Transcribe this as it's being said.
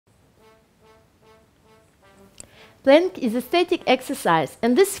Plank is a static exercise,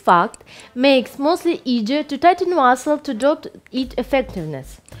 and this fact makes mostly easier to tighten muscle to drop its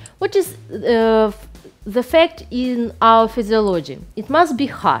effectiveness. What is the fact in our physiology? It must be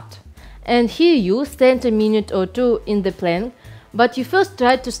hard. And here you stand a minute or two in the plank, but you first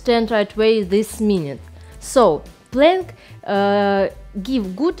try to stand right way this minute. So, plank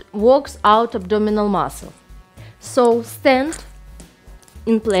give good works out abdominal muscle. So, stand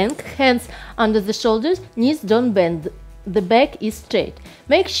in plank, hands under the shoulders, knees don't bend, the back is straight.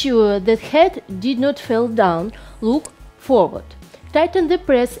 Make sure that head did not fall down, look forward. Tighten the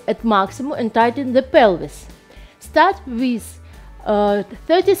press at maximum and tighten the pelvis. Start with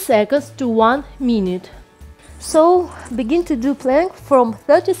 30 seconds to 1 minute. So begin to do plank from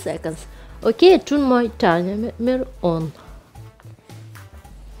 30 seconds. Okay, turn my timer on.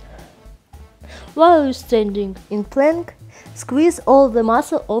 While you're standing in plank, squeeze all the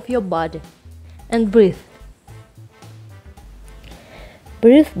muscle of your body and breathe.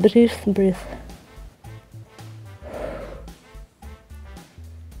 Breathe, breathe, breathe.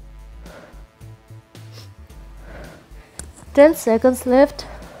 Ten seconds left.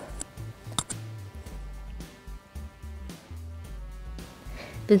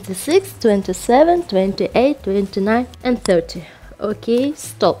 26, 27, 28, 29 and 30. Okay,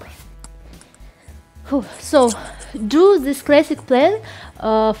 stop. So, do this classic plank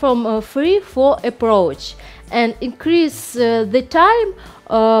from a 3-4 approach and increase the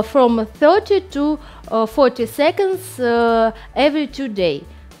time from 30 to 40 seconds every 2 days.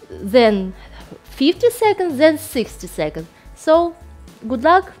 Then 50 seconds, then 60 seconds. So, good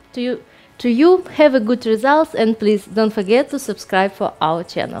luck to you. Have a good results, and please don't forget to subscribe for our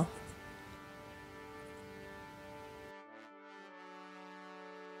channel.